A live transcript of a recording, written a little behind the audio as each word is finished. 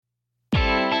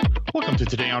Welcome to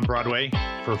Today on Broadway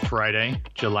for Friday,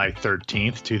 July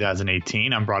 13th,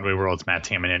 2018. I'm Broadway World's Matt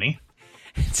Tamanini.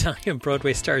 Italian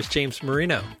Broadway stars James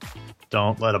Marino.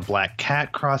 Don't let a black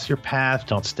cat cross your path.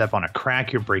 Don't step on a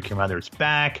crack. You'll break your mother's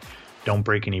back. Don't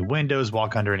break any windows.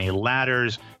 Walk under any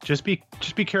ladders. Just be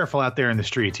careful out there in the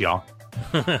streets, y'all.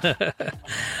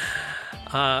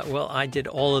 Well, I did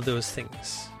all of those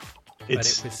things.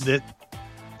 This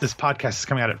podcast is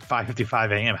coming out at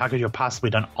 5:55 a.m. How could you have possibly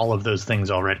done all of those things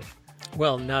already?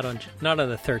 Well, not on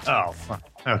the 13th. Oh,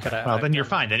 okay. Well, then you're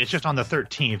fine. Then it's just on the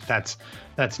 13th.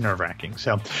 That's nerve-wracking.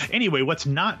 So anyway, what's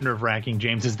not nerve-wracking,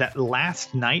 James, is that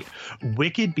last night,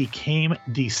 Wicked became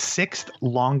the sixth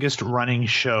longest running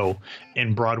show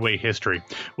in Broadway history.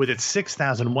 With its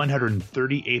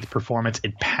 6,138th performance,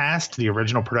 it passed the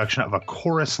original production of A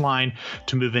Chorus Line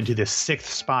to move into the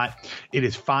sixth spot. It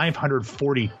is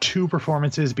 542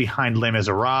 performances behind Les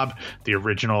Miserables, the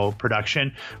original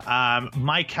production.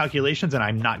 My calculations, and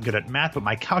I'm not good at math, but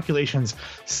my calculations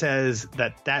says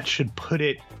that should put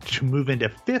it to move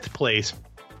into fifth place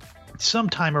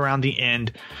sometime around the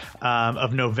end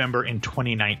of November in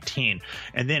 2019.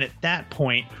 And then at that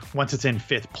point, once it's in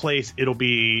fifth place, it'll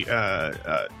be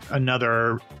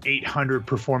another 800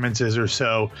 performances or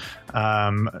so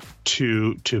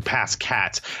to pass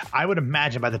Cats. I would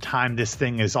imagine by the time this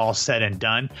thing is all said and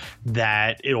done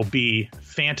that it'll be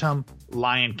Phantom,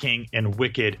 Lion King, and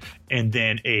Wicked, and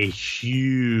then a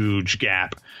huge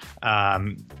gap.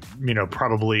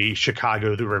 Probably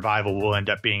Chicago, the revival, will end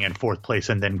up being in fourth place,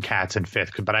 and then Cats in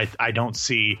fifth. But I don't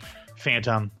see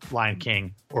Phantom, Lion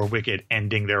King, or Wicked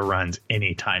ending their runs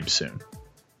anytime soon.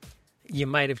 You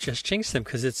might have just jinxed them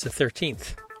because it's the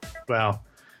 13th. Well.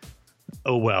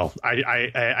 Oh, well,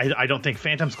 I don't think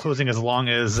Phantom's closing as long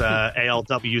as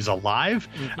ALW's alive.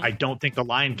 Mm-hmm. I don't think The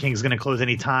Lion King's going to close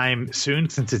anytime soon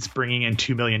since it's bringing in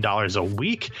 $2 million a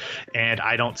week. And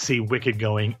I don't see Wicked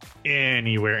going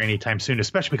anywhere anytime soon,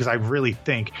 especially because I really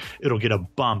think it'll get a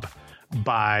bump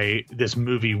by this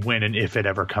movie when and if it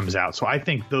ever comes out. So I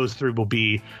think those three will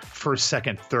be first,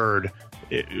 second, third,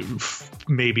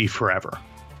 maybe forever.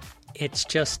 It's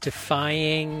just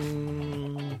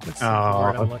defying. What's the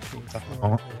word I'm looking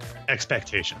for?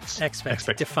 Expectations.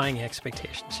 Defying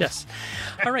expectations. Yes.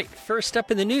 All right. First up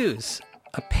in the news,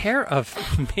 a pair of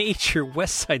major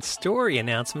West Side Story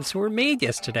announcements were made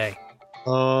yesterday.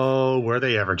 Oh, were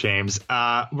they ever, James?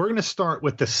 We're going to start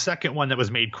with the second one that was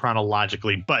made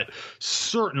chronologically, but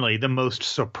certainly the most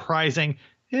surprising,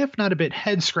 if not a bit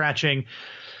head-scratching.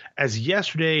 As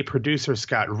yesterday, producer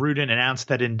Scott Rudin announced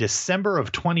that in December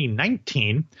of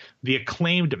 2019, the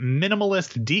acclaimed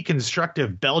minimalist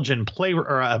deconstructive Belgian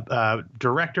Belgian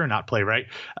director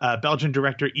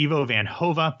Ivo van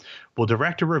Hove will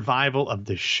direct a revival of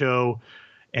the show,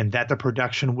 and that the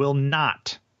production will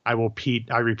not, I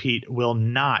repeat, will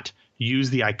not use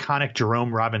the iconic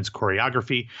Jerome Robbins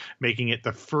choreography, making it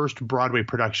the first Broadway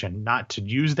production not to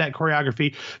use that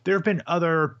choreography. There have been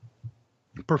other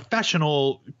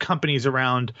professional companies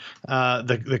around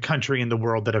the country and the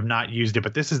world that have not used it,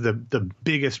 but this is the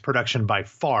biggest production by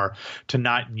far to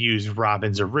not use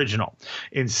Robbins' original.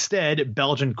 Instead,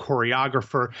 Belgian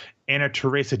choreographer Anna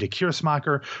Teresa de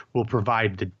Kiersmacher will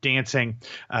provide the dancing.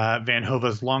 Van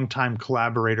Hove's longtime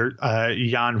collaborator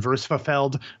Jan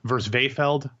Versveld.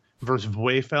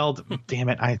 Damn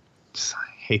it, I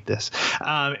hate this.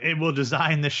 It will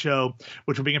design the show,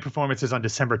 which will begin performances on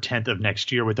December 10th of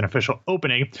next year with an official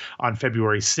opening on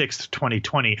February 6th,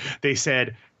 2020. They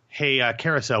said, hey,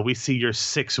 Carousel, we see your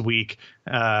 6-week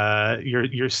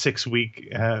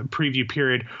preview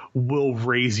period. We'll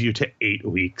raise you to 8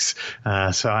 weeks.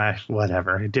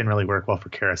 Whatever. It didn't really work well for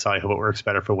Carousel. I hope it works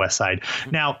better for West Side.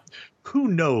 Now, who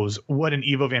knows what an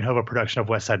Ivo van Hove production of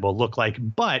West Side will look like,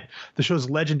 but the show's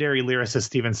legendary lyricist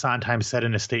Stephen Sondheim said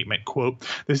in a statement, quote,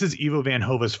 "This is Ivo van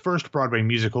Hove's first Broadway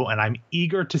musical, and I'm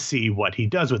eager to see what he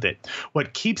does with it.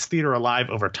 What keeps theater alive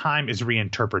over time is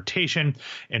reinterpretation,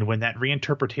 and when that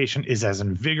reinterpretation is as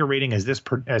invigorating as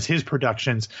his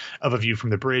productions of A View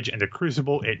from the Bridge and The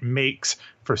Crucible, it makes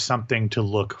for something to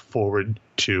look forward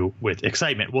to with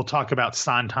excitement." We'll talk about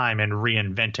Sondheim and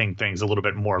reinventing things a little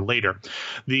bit more later.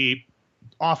 The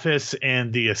office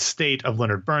and the estate of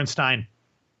Leonard Bernstein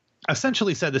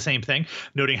essentially said the same thing,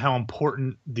 noting how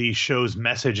important the show's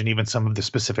message and even some of the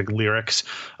specific lyrics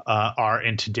are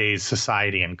in today's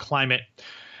society and climate.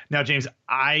 Now, James,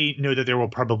 I know that there will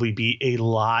probably be a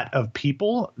lot of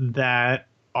people that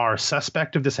are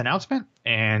suspect of this announcement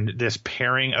and this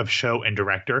pairing of show and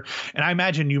director. And I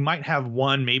imagine you might have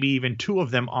one, maybe even two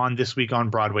of them on This Week on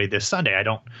Broadway this Sunday. I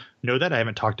don't know that. I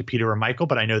haven't talked to Peter or Michael,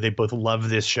 but I know they both love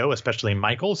this show, especially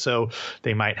Michael. So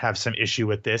they might have some issue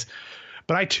with this.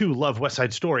 But I too love West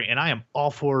Side Story, and I am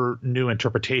all for new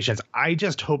interpretations. I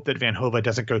just hope that Van Hove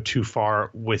doesn't go too far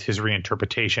with his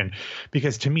reinterpretation,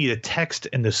 because to me the text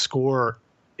and the score,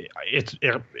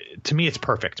 to me it's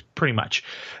perfect, pretty much.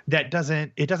 That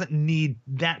doesn't need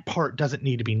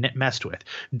to be messed with.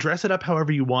 Dress it up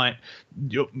however you want.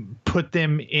 Put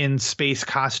them in space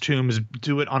costumes.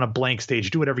 Do it on a blank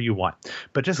stage. Do whatever you want,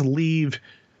 but just leave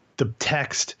the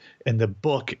text and the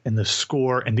book and the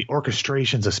score and the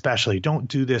orchestrations especially. Don't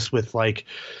do this with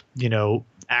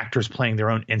actors playing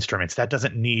their own instruments. That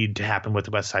doesn't need to happen with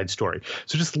the West Side Story.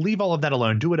 So just leave all of that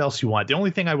alone. Do what else you want. The only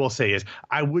thing I will say is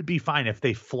I would be fine if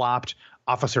they flopped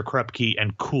Officer Krupke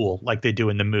and Cool like they do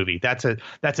in the movie. That's an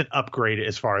upgrade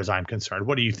as far as I'm concerned.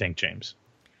 What do you think, James?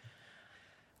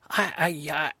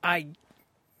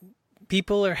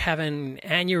 People are having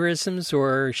aneurysms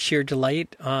or sheer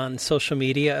delight on social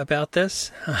media about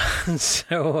this.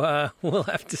 So we'll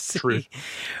have to see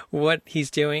what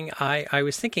he's doing. I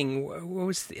was thinking,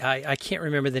 I can't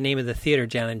remember the name of the theater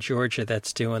down in Georgia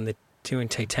that's doing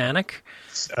Titanic.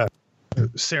 The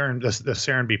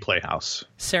Serenbe Playhouse.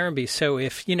 Serenbe. So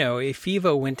if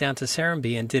Evo went down to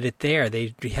Serenbe and did it there,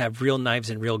 they'd have real knives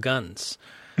and real guns.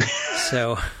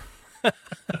 So...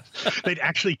 They'd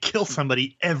actually kill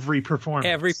somebody every performance.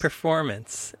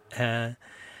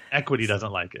 Equity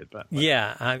doesn't like it, but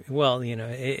yeah.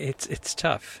 It's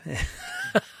tough.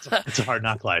 It's a hard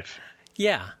knock life.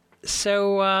 Yeah.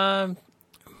 So,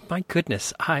 my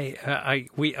goodness,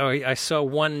 I saw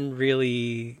one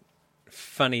really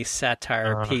funny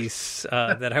satire piece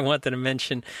that I wanted to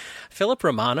mention. Philip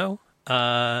Romano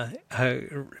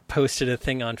posted a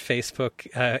thing on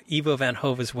Facebook. Ivo Van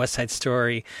Hove's West Side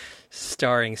Story,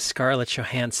 starring Scarlett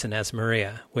Johansson as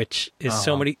Maria, which is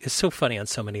so funny on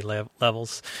so many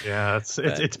levels. Yeah,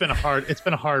 it's been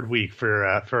a hard week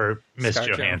for Miss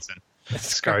Johansson.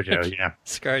 ScarJo, yeah.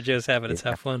 ScarJo's having a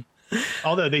tough one.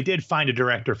 Although they did find a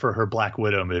director for her Black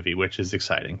Widow movie, which is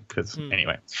exciting.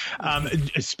 Anyway,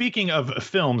 speaking of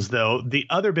films, though, the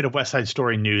other bit of West Side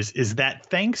Story news is that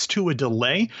thanks to a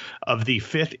delay of the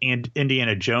fifth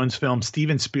Indiana Jones film,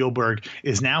 Steven Spielberg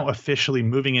is now officially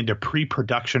moving into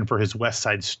pre-production for his West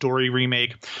Side Story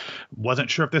remake. Wasn't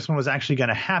sure if this one was actually going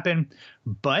to happen,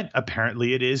 but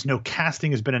apparently it is. No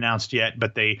casting has been announced yet,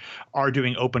 but they are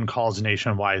doing open calls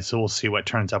nationwide, so we'll see what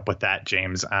turns up with that,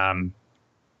 James.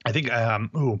 I think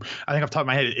off the top of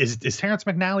my head, is Terrence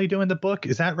McNally doing the book?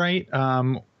 Is that right?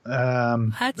 That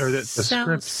the sounds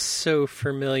script? so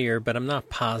familiar, but I'm not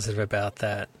positive about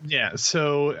that. Yeah.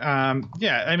 So,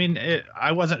 I mean,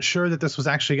 I wasn't sure that this was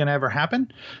actually going to ever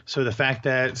happen. So the fact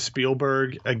that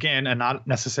Spielberg, again, and not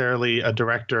necessarily a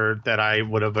director that I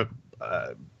would have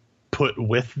put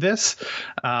with this,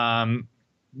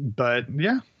 but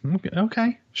yeah,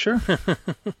 okay, sure.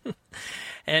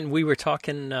 And we were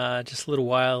talking just a little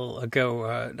while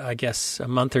ago, I guess a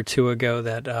month or two ago,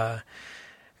 that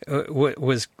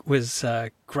was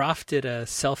Groff did a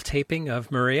self-taping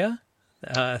of Maria.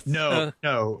 No,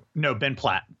 Ben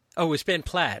Platt. Oh, it was Ben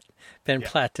Platt. Ben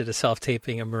Platt did a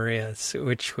self-taping of Maria,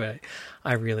 which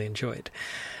I really enjoyed.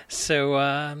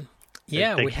 So,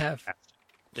 we have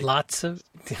lots of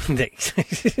things.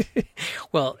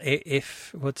 Well, it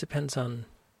depends on.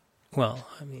 Well,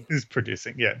 I mean, who's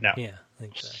producing? Yeah, no. Yeah,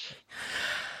 exactly.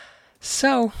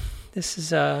 So this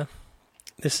is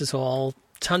all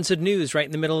tons of news right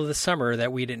in the middle of the summer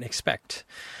that we didn't expect.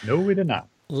 No, we did not.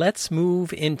 Let's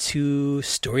move into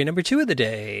story number 2 of the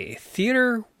day.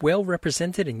 Theater well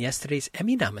represented in yesterday's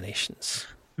Emmy nominations.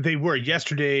 They were.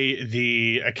 Yesterday,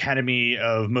 the Academy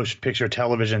of Motion Picture,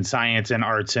 Television, Science, and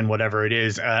Arts, and whatever it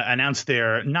is, announced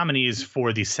their nominees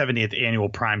for the 70th Annual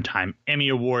Primetime Emmy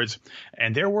Awards.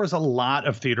 And there was a lot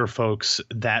of theater folks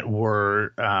that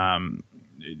were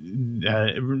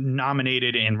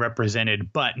nominated and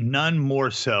represented, but none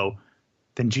more so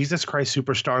than Jesus Christ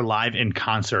Superstar Live in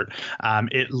Concert.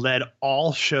 It led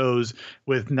all shows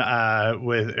I'll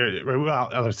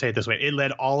say it this way. It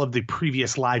led all of the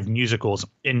previous live musicals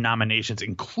in nominations,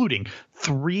 including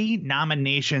 3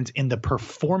 nominations in the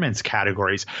performance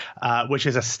categories, which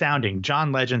is astounding.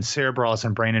 John Legend, Sarah Bareilles,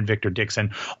 and Brandon Victor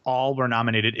Dixon all were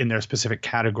nominated in their specific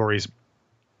categories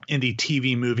in the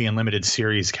TV, movie, and limited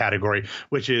series category,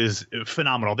 which is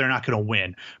phenomenal. They're not going to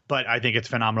win, but I think it's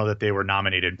phenomenal that they were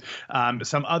nominated.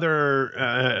 Some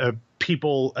other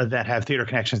people that have theater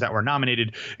connections that were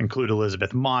nominated include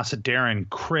Elizabeth Moss, Darren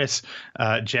Criss,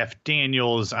 Jeff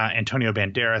Daniels, Antonio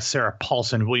Banderas, Sarah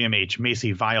Paulson, William H.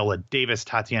 Macy, Viola Davis,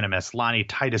 Tatiana Maslany,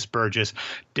 Titus Burgess,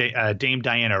 Dame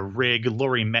Diana Rigg,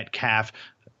 Laurie Metcalf,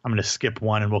 I'm going to skip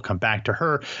one and we'll come back to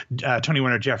her. Tony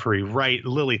winner Jeffrey Wright,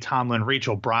 Lily Tomlin,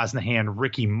 Rachel Brosnahan,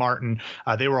 Ricky Martin.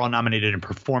 They were all nominated in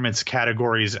performance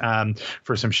categories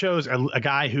for some shows. A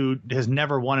guy who has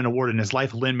never won an award in his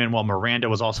life, Lin-Manuel Miranda,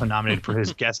 was also nominated for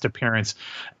his guest appearance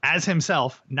as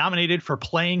himself, nominated for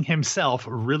playing himself.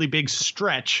 Really big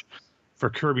stretch for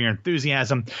Curb Your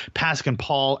Enthusiasm. Pascal and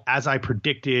Paul, as I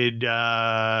predicted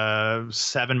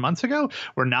 7 months ago,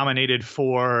 were nominated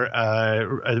for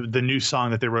the new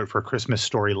song that they wrote for Christmas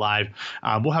Story Live.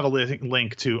 We'll have a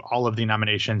link to all of the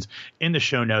nominations in the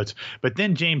show notes. But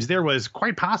then, James, there was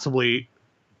quite possibly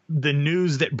the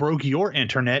news that broke your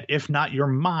internet, if not your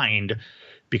mind,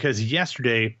 because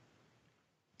yesterday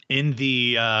in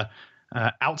the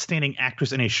outstanding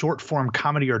actress in a short-form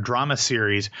comedy or drama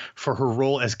series for her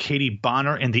role as Katie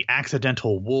Bonner in The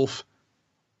Accidental Wolf,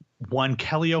 one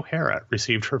Kelly O'Hara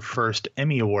received her first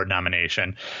Emmy Award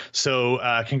nomination. So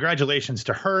congratulations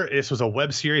to her. This was a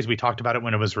web series. We talked about it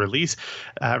when it was released,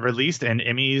 and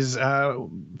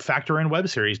Emmys factor in web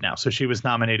series now. So she was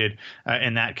nominated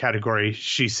in that category.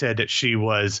 She said that she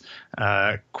was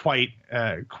quite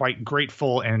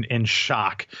grateful and in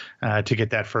shock to get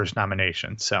that first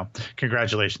nomination. So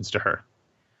congratulations to her.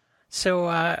 So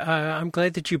I'm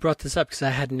glad that you brought this up because I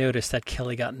hadn't noticed that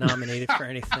Kelly got nominated for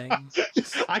anything.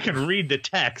 I can read the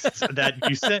texts that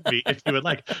you sent me if you would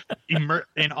like.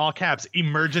 In all caps,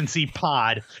 Emergency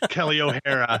Pod, Kelly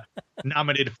O'Hara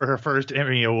nominated for her first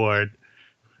Emmy Award.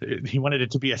 He wanted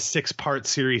it to be a 6-part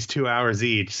series, 2 hours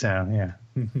each. So, yeah.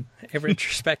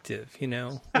 Retrospective, we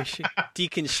should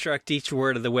deconstruct each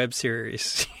word of the web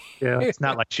series. Yeah, it's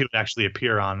not like she would actually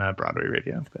appear on Broadway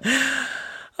radio. But.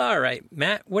 All right,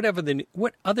 Matt, what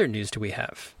other news do we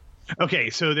have? Okay,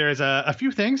 so there's a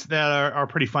few things that are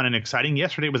pretty fun and exciting.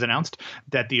 Yesterday it was announced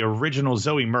that the original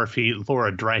Zoe Murphy,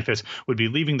 Laura Dreyfus, would be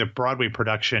leaving the Broadway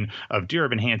production of Dear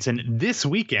Evan Hansen this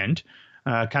weekend.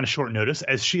 Kind of short notice,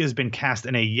 as she has been cast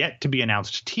in a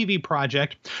yet-to-be-announced TV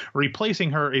project.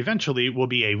 Replacing her eventually will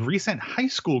be a recent high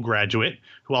school graduate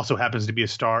who also happens to be a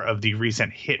star of the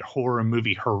recent hit horror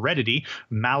movie Heredity,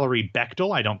 Mallory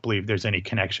Bechtel. I don't believe there's any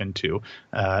connection to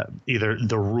either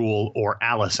The Rule or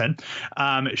Allison.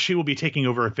 She will be taking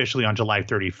over officially on July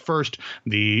 31st.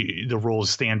 The role of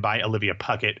standby Olivia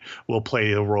Puckett will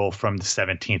play the role from the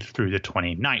 17th through the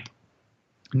 29th.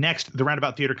 Next, the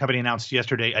Roundabout Theater Company announced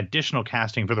yesterday additional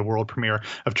casting for the world premiere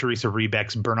of Teresa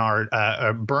Rebeck's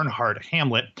Bernhardt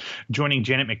Hamlet. Joining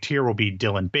Janet McTeer will be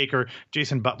Dylan Baker,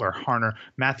 Jason Butler Harner,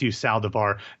 Matthew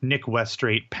Saldivar, Nick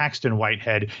Weststraight, Paxton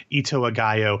Whitehead, Ito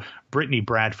Agayo, Brittany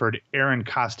Bradford, Aaron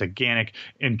Costa-Ganick,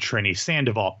 and Trini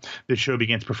Sandoval. The show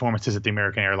begins performances at the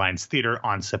American Airlines Theater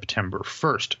on September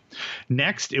 1st.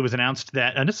 Next, it was announced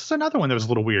that, and this is another one that was a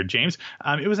little weird, James.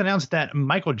 It was announced that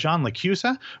Michael John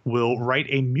LaChiusa will write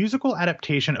a musical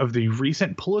adaptation of the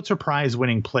recent Pulitzer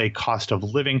Prize-winning play Cost of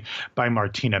Living by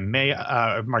Martina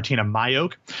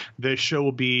Mayock. The show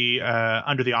will be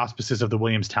under the auspices of the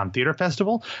Williamstown Theater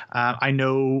Festival. I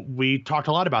know we talked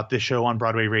a lot about this show on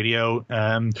Broadway Radio,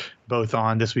 both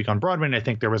on This Week on Broadway, and I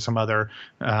think there was some other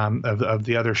of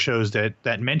the other shows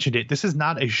that mentioned it. This is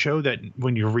not a show that,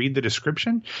 when you read the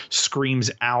description,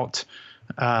 screams out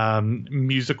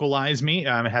musicalize me.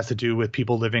 It has to do with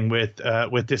people living with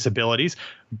disabilities.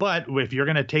 But if you're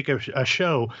going to take a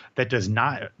show that does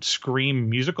not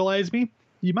scream musicalize me,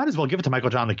 you might as well give it to Michael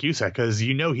John LaChiusa, because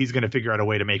he's going to figure out a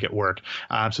way to make it work.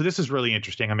 So this is really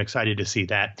interesting. I'm excited to see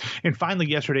that. And finally,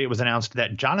 yesterday it was announced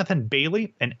that Jonathan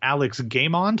Bailey and Alex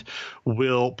Gaymond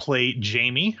will play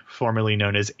Jamie, formerly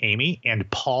known as Amy, and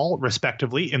Paul,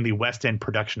 respectively, in the West End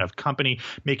production of Company,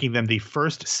 making them the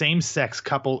first same-sex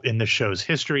couple in the show's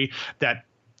history. That,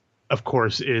 of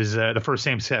course, is the first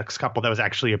same-sex couple that was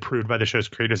actually approved by the show's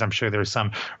creators. I'm sure there's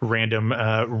some random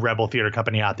rebel theater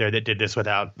company out there that did this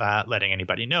without letting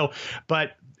anybody know.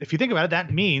 But if you think about it,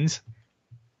 that means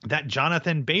that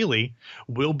Jonathan Bailey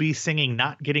will be singing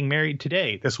Not Getting Married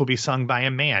Today. This will be sung by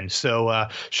a man. So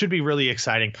should be really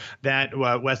exciting. That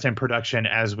West End production,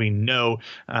 as we know,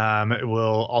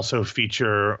 will also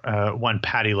feature one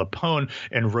Patti LuPone,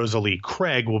 and Rosalie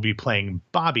Craig will be playing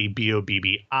Bobby,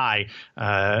 Bobbi,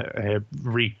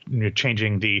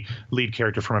 changing the lead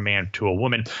character from a man to a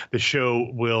woman. The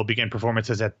show will begin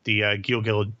performances at the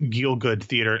Gielgud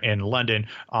Theatre in London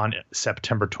on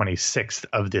September 26th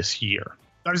of this year.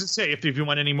 I was going to say, if you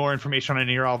want any more information on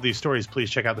any or all of these stories, please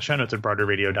check out the show notes at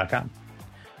BroadwayRadio.com.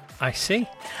 I see.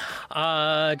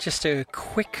 Just a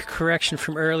quick correction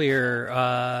from earlier.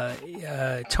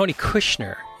 Tony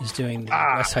Kushner is doing the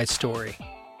West Side Story.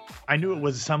 I knew it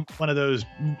was one of those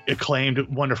acclaimed,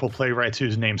 wonderful playwrights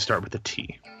whose names start with a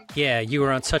T. Yeah, you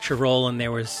were on such a roll, and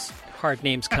there was hard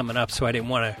names coming up, so I didn't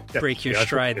want to break your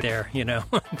stride there, you know.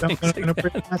 All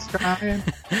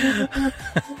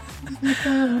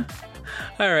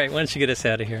right, why don't you get us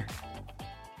out of here?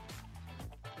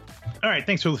 All right,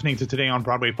 thanks for listening to Today on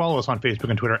Broadway. Follow us on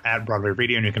Facebook and Twitter at Broadway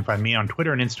Radio, and you can find me on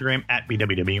Twitter and Instagram at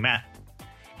BWWMatt.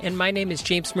 And my name is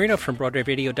James Marino from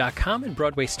BroadwayRadio.com and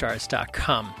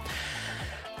BroadwayStars.com.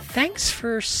 Thanks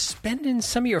for spending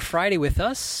some of your Friday with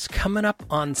us. Coming up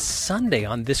on Sunday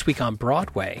on This Week on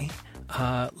Broadway,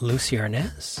 Lucy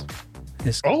Arnaz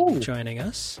is joining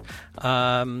us.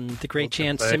 The great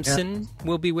Jan Simpson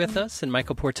will be with us, and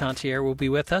Michael Portantiere will be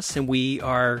with us. And we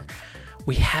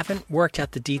haven't worked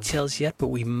out the details yet, but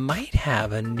we might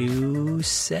have a new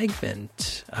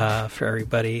segment for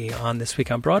everybody on This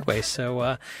Week on Broadway.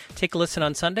 So take a listen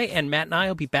on Sunday, and Matt and I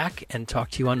will be back and talk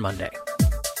to you on Monday.